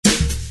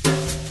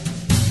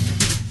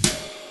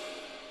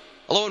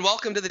Hello and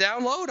welcome to the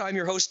download. I'm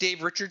your host,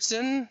 Dave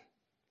Richardson,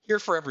 here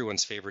for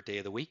everyone's favorite day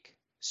of the week,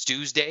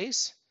 Stu's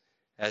Days,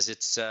 as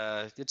it's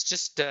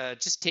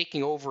just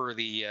taking over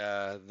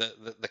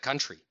the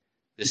country.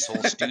 This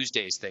whole Stu's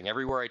Days thing.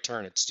 Everywhere I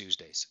turn, it's Stu's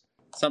Days.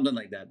 Something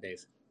like that,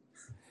 Dave.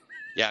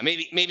 Yeah,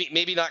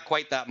 maybe not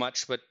quite that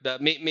much, but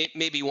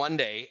maybe one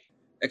day.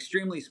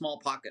 Extremely small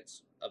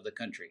pockets of the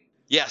country.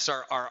 Yes,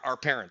 our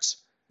parents.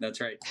 That's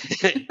right.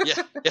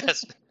 Yeah,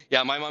 yes,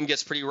 yeah. My mom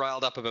gets pretty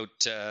riled up about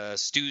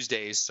Stu's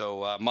Days.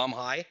 So, Mom,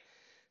 hi.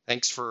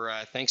 Thanks for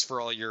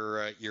all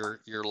your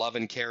love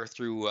and care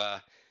through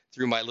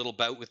my little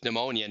bout with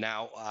pneumonia.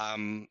 Now,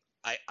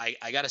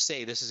 I got to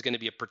say this is going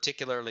to be a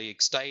particularly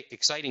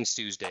exciting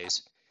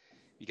Tuesdays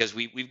because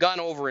we've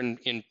gone over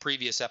in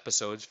previous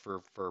episodes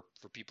for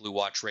people who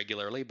watch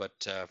regularly,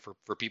 but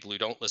for people who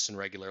don't listen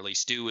regularly,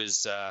 Stu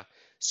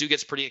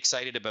gets pretty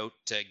excited about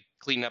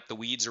cleaning up the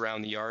weeds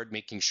around the yard,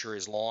 making sure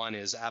his lawn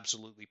is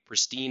absolutely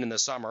pristine in the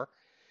summer.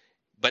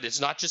 But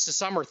it's not just a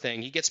summer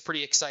thing. He gets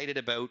pretty excited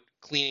about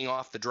cleaning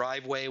off the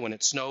driveway when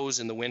it snows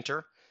in the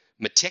winter.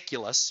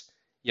 Meticulous,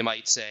 you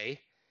might say.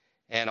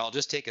 And I'll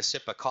just take a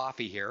sip of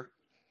coffee here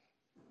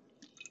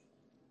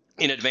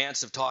in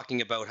advance of talking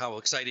about how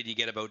excited you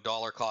get about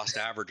dollar cost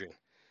averaging.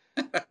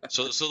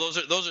 So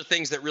those are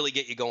things that really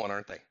get you going,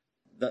 aren't they?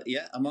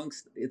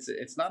 Amongst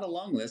it's not a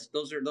long list.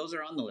 Those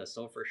are on the list,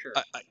 so for sure.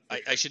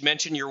 I should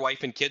mention your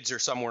wife and kids are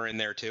somewhere in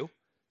there too.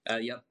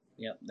 Yep,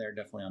 they're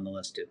definitely on the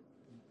list too.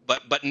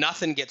 But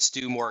nothing gets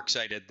Stu more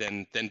excited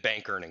than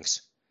bank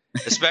earnings,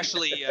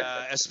 especially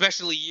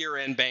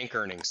year-end bank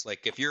earnings.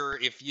 Like if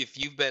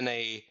you've been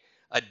a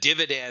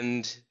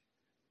dividend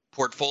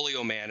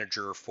portfolio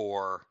manager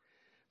for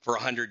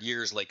 100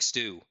 years like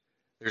Stu,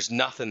 there's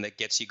nothing that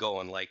gets you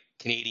going like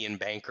Canadian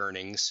bank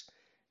earnings.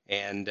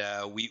 And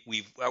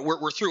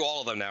we're through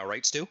all of them now,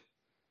 right, Stu?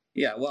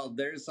 Yeah, well,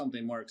 there's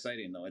something more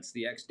exciting though. It's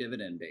the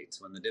ex-dividend dates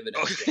when the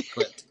dividends get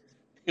clipped.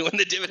 When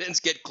the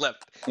dividends get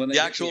clipped. When they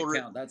get the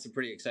account, that's a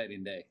pretty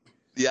exciting day.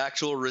 The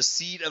actual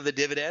receipt of the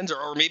dividends,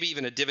 or maybe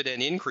even a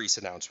dividend increase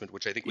announcement,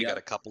 which I think we got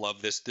a couple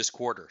of this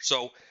quarter.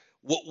 So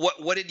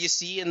what did you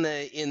see in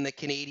the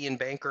Canadian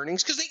bank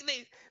earnings? Because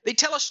they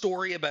tell a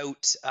story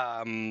about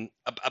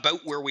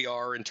where we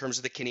are in terms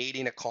of the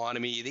Canadian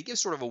economy. They give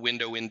sort of a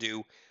window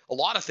into a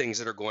lot of things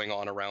that are going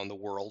on around the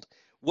world.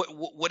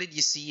 What did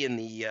you see in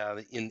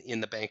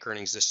the bank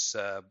earnings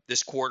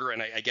this quarter,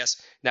 and I guess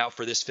now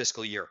for this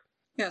fiscal year?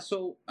 Yeah.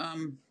 So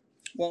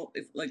well,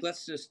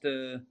 let's just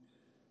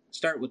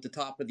start with the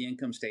top of the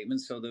income statement.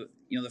 So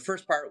the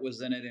first part was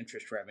the net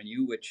interest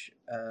revenue, which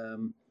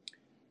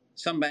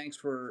some banks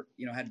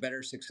had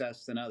better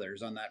success than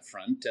others on that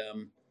front.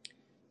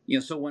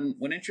 So when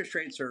interest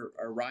rates are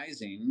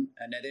rising,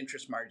 net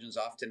interest margins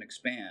often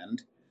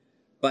expand.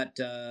 But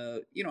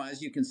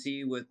as you can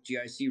see with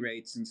GIC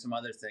rates and some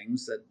other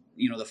things, that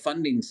the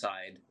funding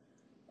side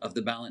of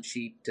the balance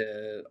sheet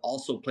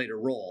also played a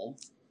role.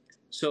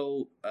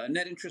 So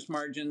net interest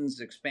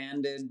margins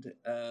expanded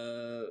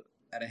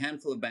at a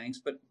handful of banks,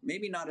 but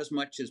maybe not as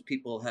much as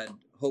people had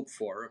hoped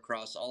for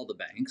across all the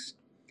banks.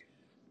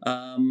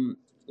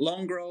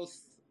 Loan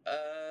growth,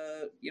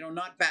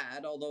 not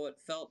bad, although it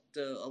felt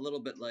a little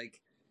bit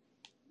like,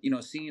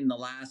 seeing the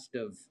last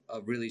of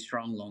really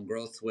strong loan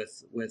growth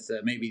with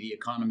maybe the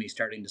economy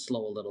starting to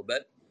slow a little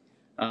bit.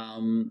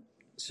 All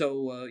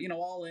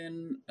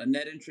in,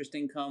 net interest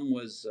income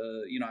was,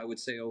 I would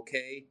say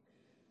okay.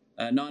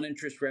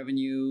 Non-interest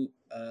revenue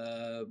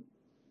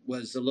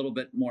was a little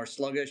bit more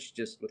sluggish,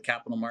 just with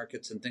capital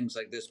markets and things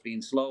like this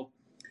being slow.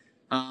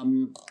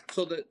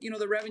 So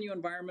the revenue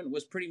environment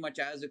was pretty much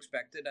as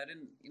expected.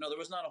 There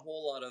was not a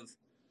whole lot of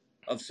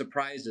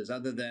surprises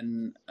other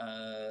than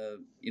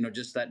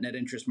just that net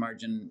interest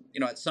margin.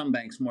 At some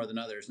banks more than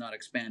others, not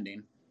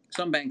expanding.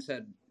 Some banks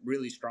had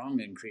really strong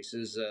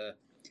increases,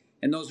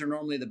 and those are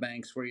normally the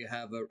banks where you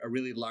have a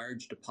really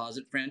large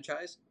deposit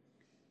franchise.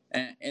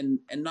 And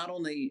not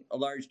only a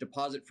large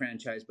deposit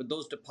franchise, but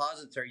those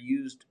deposits are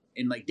used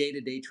in like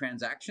day-to-day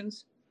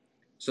transactions.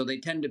 So they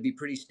tend to be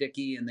pretty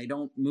sticky, and they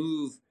don't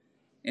move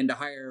into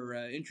higher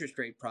interest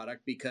rate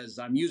product because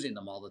I'm using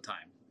them all the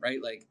time,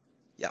 right? Like,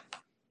 yeah,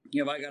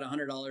 if I got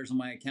 $100 in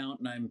my account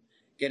and I'm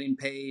getting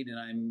paid and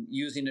I'm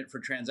using it for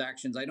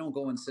transactions, I don't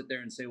go and sit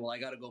there and say, well, I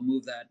got to go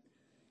move that,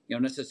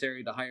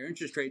 necessary to higher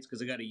interest rates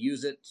because I got to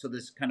use it. So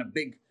this kind of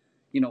big,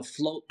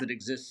 float that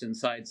exists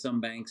inside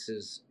some banks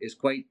is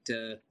quite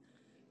a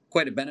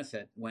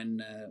benefit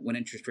when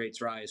interest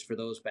rates rise for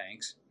those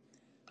banks.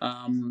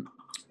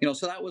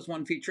 So that was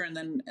one feature, and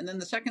then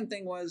the second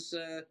thing was,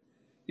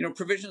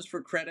 provisions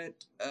for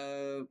credit.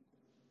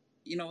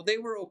 They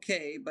were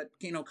okay, but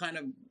kind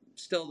of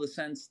still the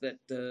sense that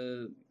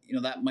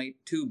that might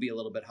too be a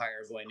little bit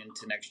higher going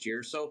into next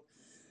year. So,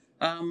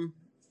 I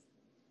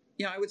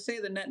would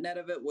say the net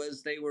of it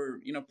was they were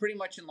pretty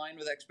much in line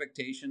with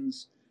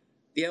expectations.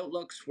 The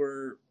outlooks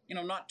were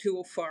not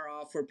too far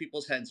off where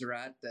people's heads are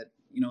at, that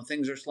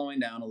things are slowing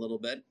down a little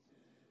bit.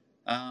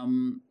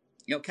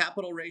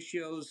 Capital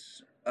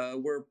ratios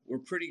were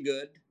pretty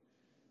good.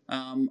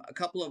 A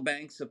couple of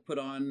banks have put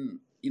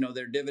on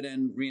their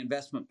dividend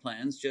reinvestment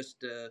plans,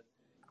 just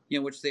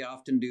which they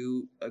often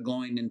do,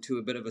 going into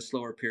a bit of a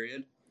slower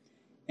period.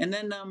 And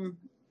then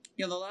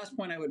the last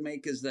point I would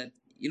make is that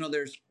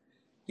there's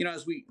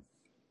as we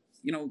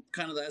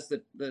kind of as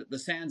the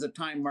sands of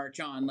time march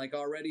on, like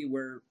already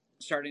we're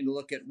starting to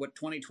look at what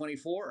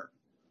 2024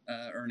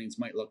 earnings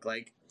might look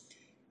like.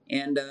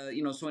 And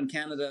so in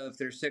Canada, if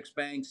there's 6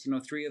 banks,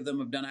 3 of them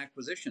have done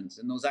acquisitions,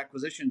 and those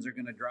acquisitions are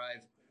going to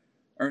drive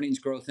earnings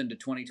growth into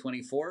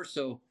 2024.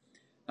 So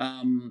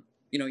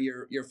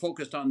you're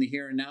focused on the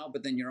here and now,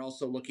 but then you're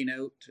also looking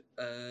out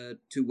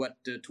to what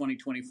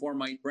 2024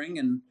 might bring,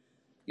 and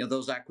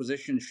those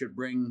acquisitions should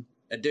bring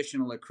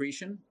additional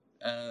accretion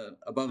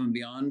above and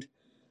beyond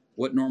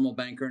what normal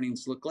bank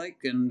earnings look like,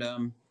 and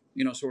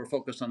so we're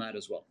focused on that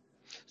as well.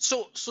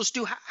 So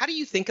Stu, how do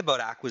you think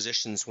about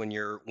acquisitions when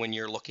you're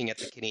looking at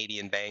the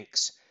Canadian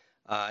banks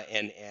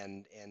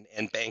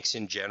and banks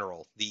in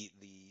general? The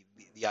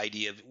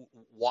idea of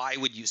why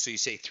would you? So you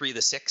say 3 of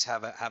the 6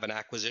 have an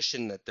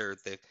acquisition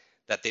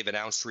that they've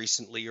announced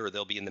recently, or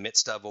they'll be in the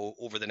midst of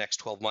over the next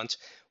 12 months.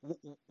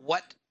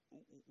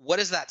 What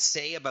does that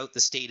say about the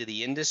state of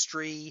the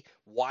industry?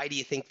 Why do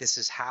you think this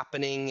is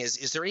happening?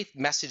 Is there any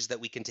message that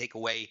we can take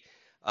away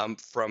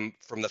from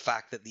the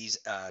fact that these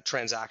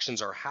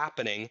transactions are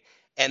happening?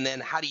 And then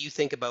how do you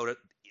think about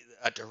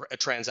a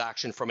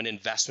transaction from an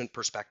investment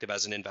perspective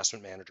as an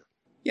investment manager?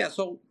 Yeah,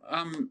 so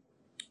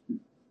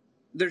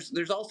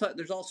there's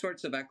all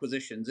sorts of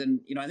acquisitions,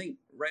 and I think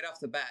right off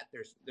the bat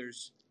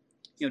there's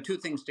 2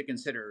 things to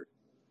consider.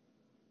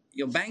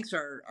 Banks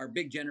are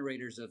big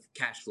generators of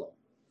cash flow.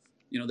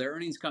 Their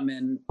earnings come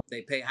in,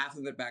 they pay half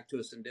of it back to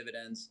us in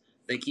dividends,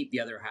 they keep the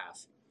other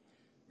half.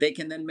 They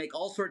can then make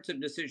all sorts of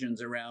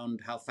decisions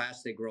around how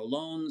fast they grow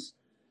loans.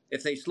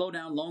 If they slow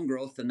down loan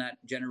growth, then that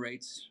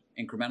generates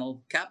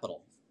incremental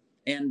capital.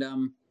 And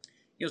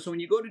so when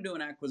you go to do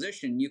an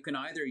acquisition, you can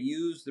either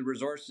use the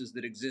resources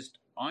that exist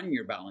on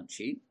your balance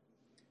sheet,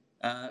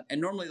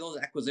 and normally those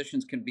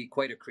acquisitions can be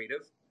quite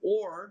accretive,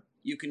 or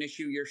you can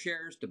issue your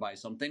shares to buy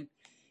something,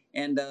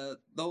 and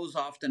those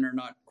often are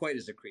not quite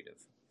as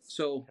accretive.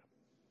 So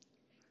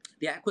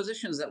the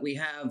acquisitions that we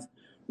have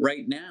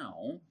right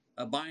now,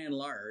 by and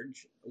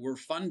large, were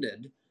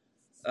funded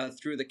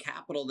through the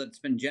capital that's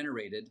been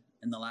generated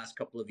in the last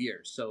couple of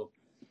years. So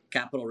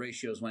capital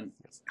ratios went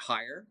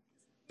higher.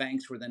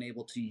 Banks were then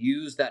able to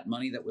use that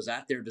money that was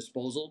at their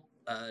disposal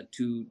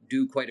to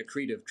do quite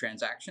accretive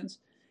transactions.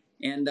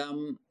 And,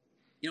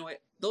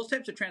 those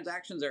types of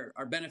transactions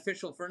are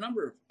beneficial for a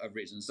number of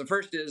reasons. The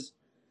first is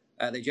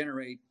they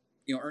generate,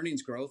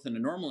 earnings growth in a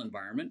normal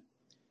environment,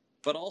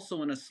 but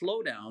also in a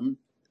slowdown,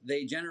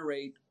 they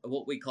generate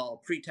what we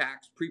call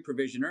pre-tax,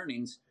 pre-provision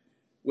earnings,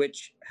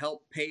 which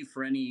help pay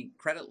for any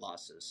credit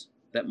losses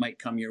that might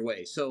come your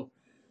way. So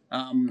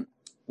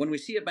when we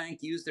see a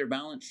bank use their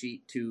balance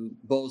sheet to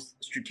both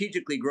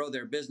strategically grow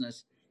their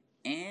business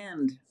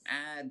and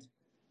add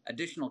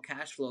additional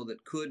cash flow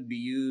that could be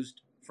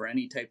used for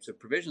any types of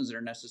provisions that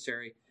are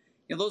necessary,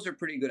 those are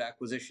pretty good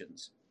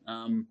acquisitions.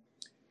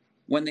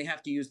 When they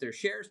have to use their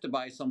shares to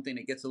buy something,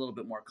 it gets a little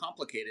bit more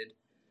complicated,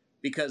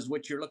 because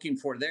what you're looking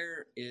for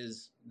there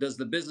is, does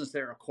the business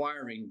they're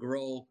acquiring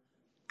grow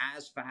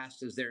as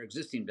fast as their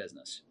existing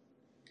business?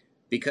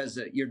 Because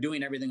you're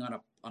doing everything on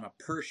a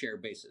per share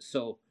basis.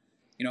 So,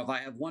 if I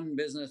have one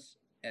business,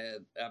 I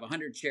have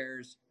 100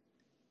 shares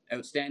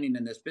outstanding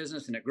in this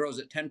business, and it grows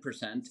at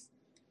 10%,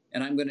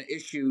 and I'm going to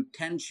issue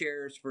 10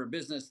 shares for a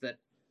business that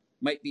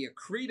might be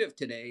accretive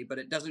today, but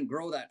it doesn't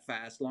grow that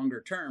fast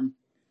longer term,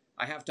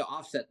 I have to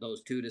offset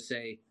those 2 to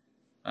say,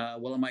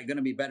 well, am I going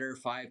to be better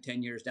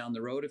 5-10 years down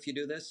the road if you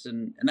do this?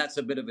 And that's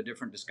a bit of a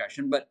different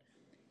discussion. But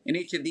in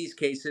each of these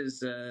cases,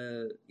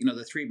 the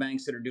 3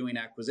 banks that are doing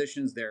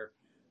acquisitions, they're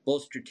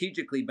both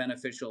strategically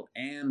beneficial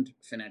and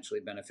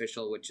financially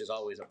beneficial, which is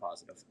always a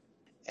positive.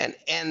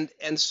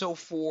 And so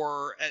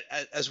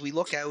as we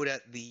look out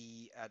at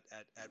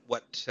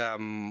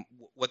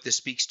what this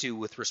speaks to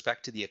with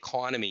respect to the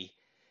economy,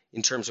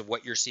 in terms of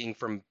what you're seeing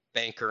from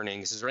bank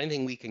earnings, is there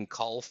anything we can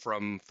call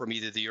from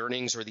either the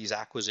earnings or these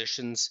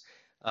acquisitions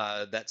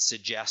that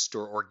suggest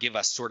or give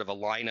us sort of a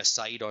line of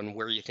sight on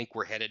where you think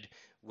we're headed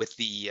with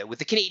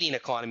the Canadian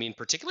economy in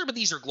particular? But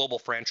these are global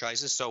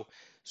franchises, so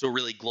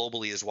really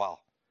globally as well.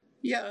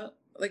 Yeah,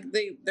 like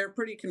they're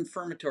pretty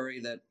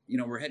confirmatory that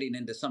we're heading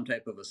into some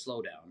type of a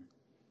slowdown.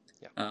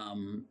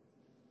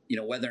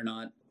 Yeah. Whether or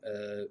not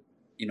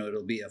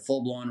it'll be a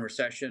full-blown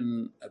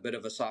recession, a bit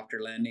of a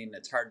softer landing,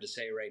 it's hard to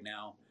say right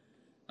now.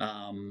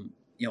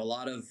 A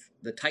lot of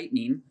the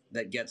tightening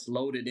that gets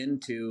loaded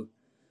into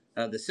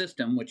the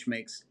system, which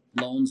makes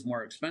loans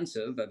more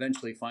expensive,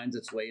 eventually finds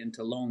its way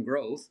into loan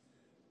growth.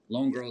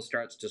 Loan growth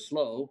starts to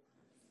slow.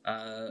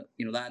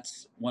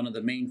 That's one of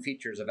the main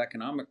features of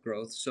economic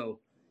growth. So,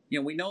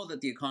 we know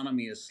that the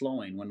economy is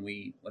slowing when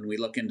we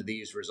look into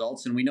these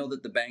results, and we know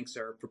that the banks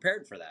are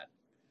prepared for that.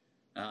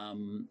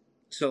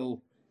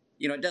 So,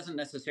 it doesn't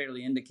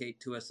necessarily indicate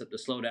to us that the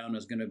slowdown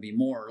is going to be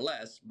more or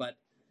less, but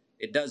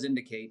it does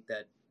indicate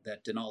that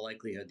in all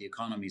likelihood the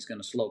economy is going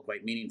to slow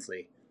quite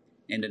meaningfully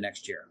into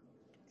next year.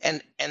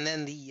 And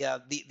then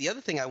the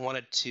other thing I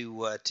wanted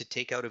to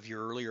take out of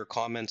your earlier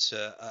comments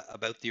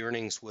about the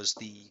earnings was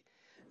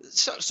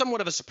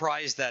somewhat of a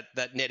surprise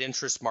that net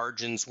interest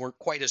margins weren't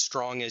quite as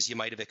strong as you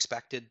might have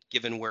expected,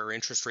 given where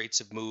interest rates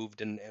have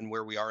moved and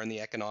where we are in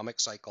the economic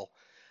cycle.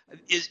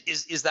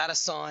 Is that a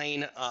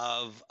sign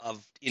of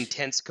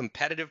intense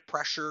competitive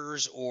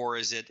pressures, or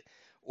is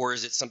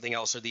it something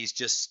else? Are these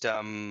just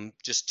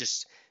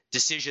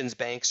decisions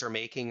banks are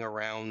making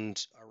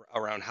around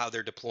how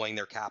they're deploying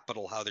their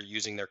capital, how they're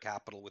using their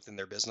capital within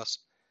their business?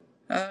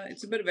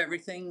 It's a bit of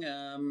everything.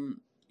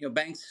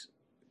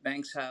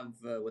 Banks have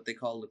what they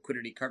call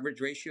liquidity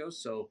coverage ratios.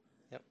 So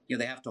Yep.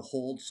 they have to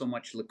hold so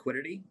much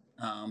liquidity,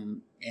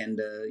 and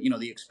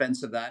the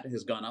expense of that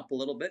has gone up a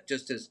little bit.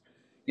 Just as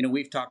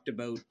we've talked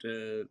about,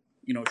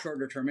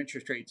 shorter term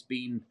interest rates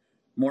being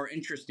more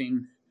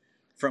interesting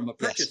from a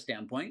purchase Yes.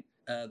 standpoint.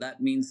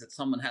 That means that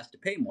someone has to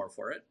pay more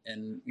for it,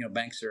 and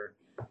banks are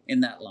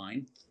in that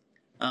line.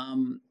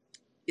 Um,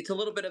 it's a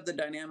little bit of the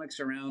dynamics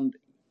around,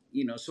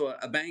 so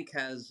a bank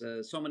has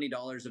so many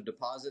dollars of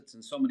deposits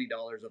and so many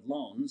dollars of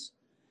loans.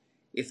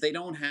 If they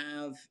don't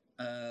have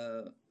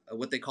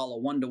what they call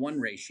a 1-to-1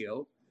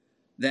 ratio,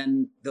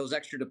 then those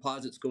extra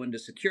deposits go into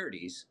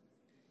securities.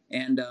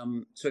 And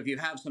so if you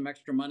have some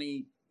extra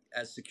money,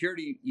 as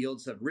security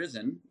yields have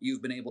risen,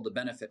 you've been able to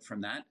benefit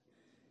from that.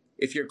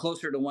 If you're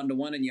closer to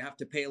 1-to-1 and you have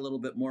to pay a little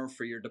bit more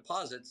for your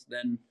deposits,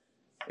 then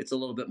it's a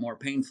little bit more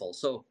painful.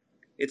 So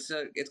it's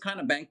kind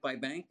of bank by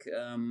bank,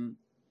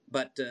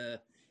 but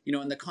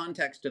in the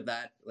context of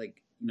that,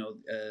 like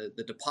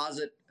the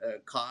deposit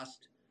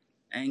cost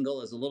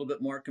angle is a little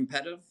bit more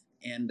competitive,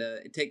 and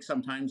it takes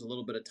sometimes a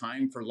little bit of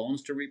time for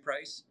loans to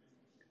reprice.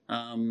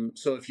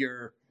 So if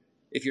you're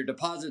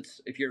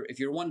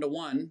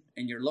 1-to-1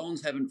 and your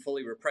loans haven't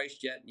fully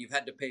repriced yet, and you've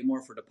had to pay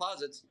more for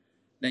deposits,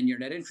 then your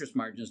net interest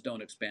margins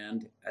don't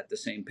expand at the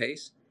same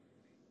pace.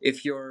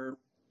 If you're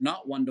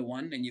not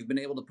 1-to-1 and you've been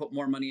able to put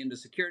more money into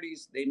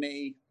securities, they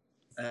may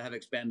have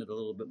expanded a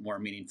little bit more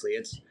meaningfully.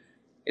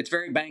 It's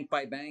very bank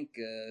by bank.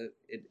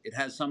 It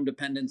has some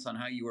dependence on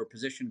how you were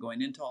positioned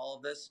going into all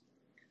of this.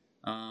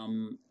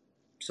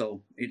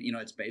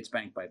 It's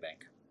bank by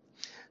bank.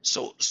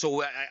 So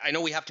I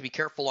know we have to be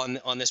careful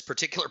on this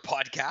particular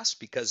podcast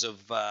because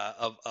of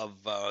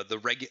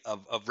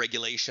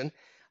regulation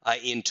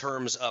in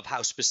terms of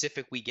how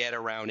specific we get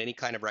around any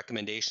kind of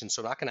recommendation.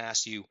 So I'm not going to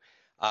ask you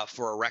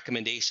for a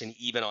recommendation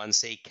even on,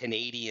 say,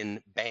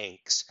 Canadian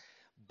banks.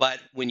 But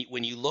when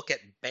you look at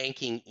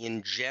banking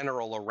in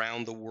general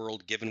around the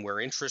world, given where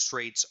interest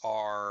rates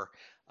are,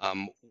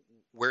 um,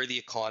 where the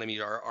economy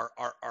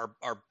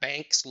are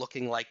banks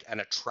looking like an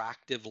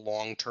attractive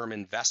long-term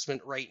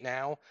investment right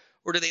now,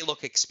 or do they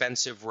look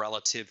expensive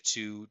relative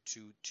to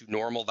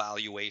normal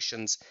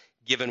valuations,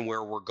 given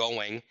where we're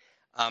going?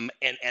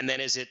 And then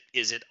is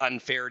it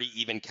unfair to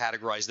even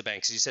categorize the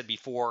banks? As you said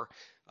before,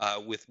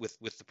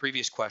 with the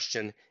previous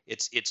question,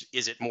 is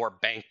it more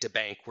bank to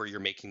bank where you're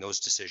making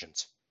those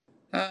decisions?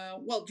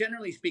 Well,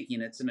 generally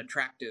speaking, it's an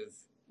attractive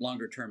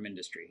longer term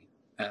industry.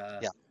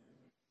 Uh, Yeah.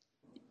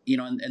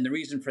 and the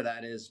reason for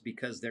that is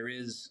because there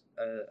is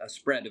a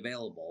spread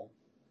available,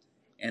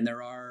 and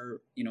there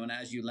are, and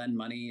as you lend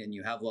money and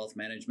you have wealth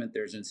management,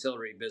 there's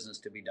ancillary business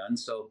to be done.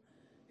 So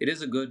it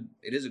is a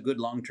good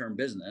long term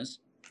business.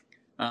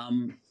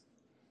 Um,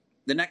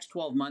 the next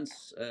 12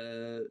 months,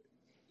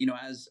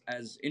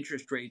 as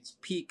interest rates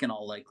peak in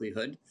all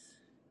likelihood,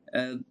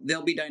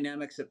 there'll be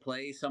dynamics at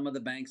play. Some of the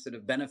banks that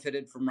have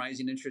benefited from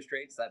rising interest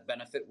rates, that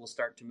benefit will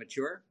start to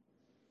mature.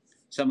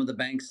 Some of the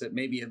banks that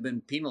maybe have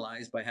been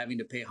penalized by having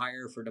to pay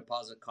higher for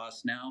deposit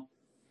costs now,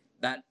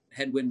 that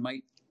headwind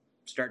might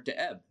start to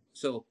ebb.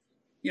 So,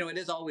 it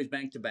is always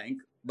bank to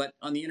bank, but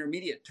on the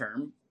intermediate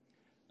term,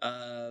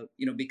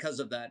 because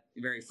of that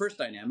very first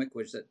dynamic,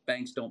 which that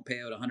banks don't pay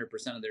out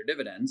 100% of their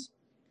dividends.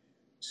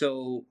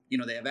 So,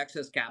 they have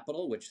excess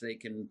capital, which they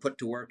can put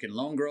to work in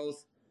loan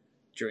growth.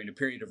 During a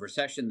period of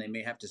recession, they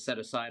may have to set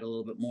aside a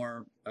little bit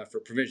more for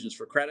provisions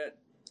for credit.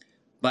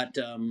 But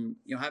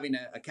having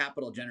a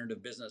capital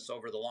generative business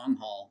over the long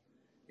haul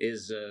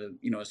is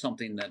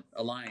something that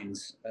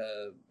aligns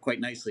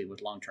quite nicely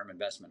with long term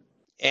investment.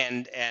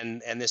 And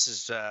this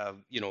is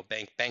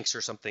banks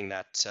are something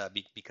that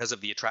because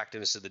of the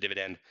attractiveness of the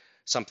dividend,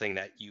 something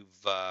that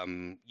you've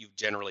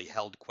generally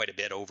held quite a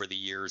bit over the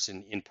years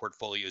in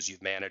portfolios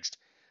you've managed.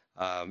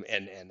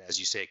 And as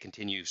you say, it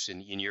continues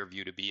in your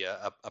view to be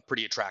a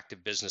pretty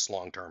attractive business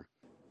long term.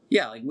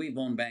 Yeah, like we've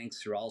owned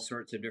banks through all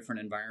sorts of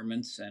different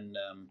environments, and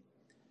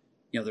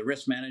the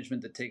risk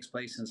management that takes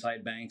place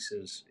inside banks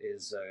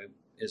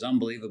is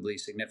unbelievably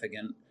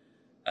significant.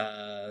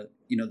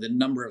 The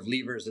number of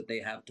levers that they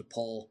have to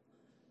pull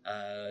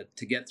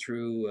to get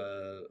through,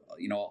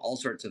 all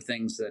sorts of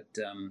things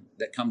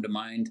that come to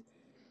mind.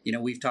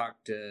 We've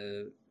talked,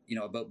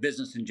 about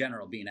business in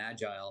general being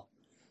agile,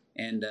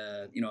 and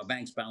a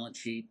bank's balance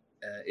sheet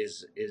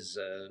is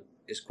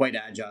quite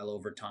agile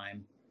over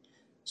time.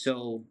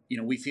 So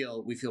we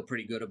feel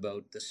pretty good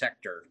about the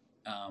sector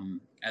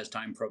as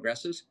time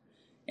progresses,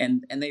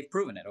 and they've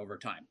proven it over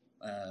time.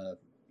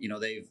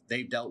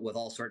 they've dealt with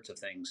all sorts of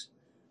things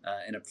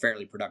in a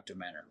fairly productive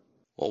manner.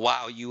 Well,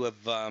 wow, you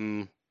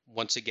have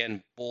once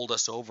again bowled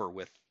us over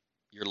with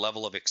your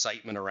level of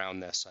excitement around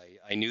this.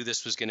 I knew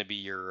this was going to be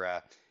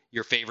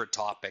your favorite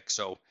topic.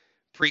 So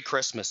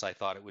pre-Christmas, I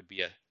thought it would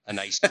be a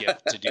nice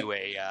gift to do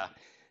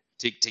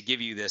to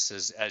give you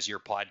this as your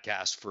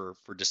podcast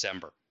for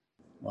December.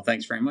 Well,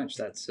 thanks very much.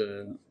 That's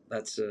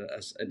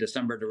a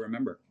December to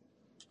remember.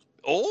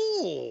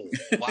 Oh,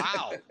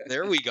 wow.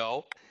 There we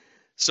go.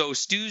 So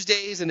Stu's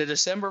Days and a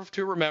December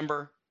to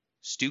remember.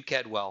 Stu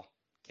Kedwell,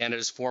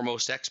 Canada's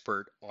foremost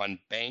expert on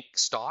bank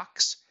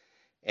stocks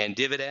and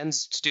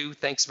dividends. Stu,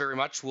 thanks very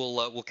much.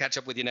 We'll catch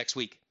up with you next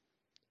week.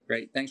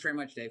 Great. Thanks very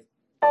much, Dave.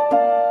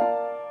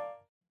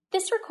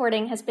 This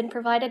recording has been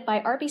provided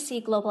by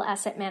RBC Global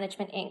Asset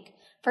Management, Inc.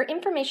 for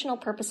informational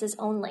purposes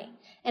only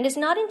and is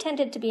not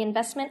intended to be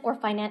investment or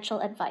financial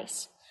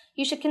advice.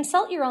 You should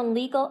consult your own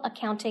legal,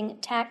 accounting,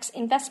 tax,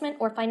 investment,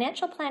 or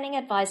financial planning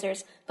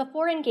advisors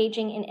before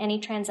engaging in any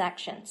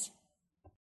transactions.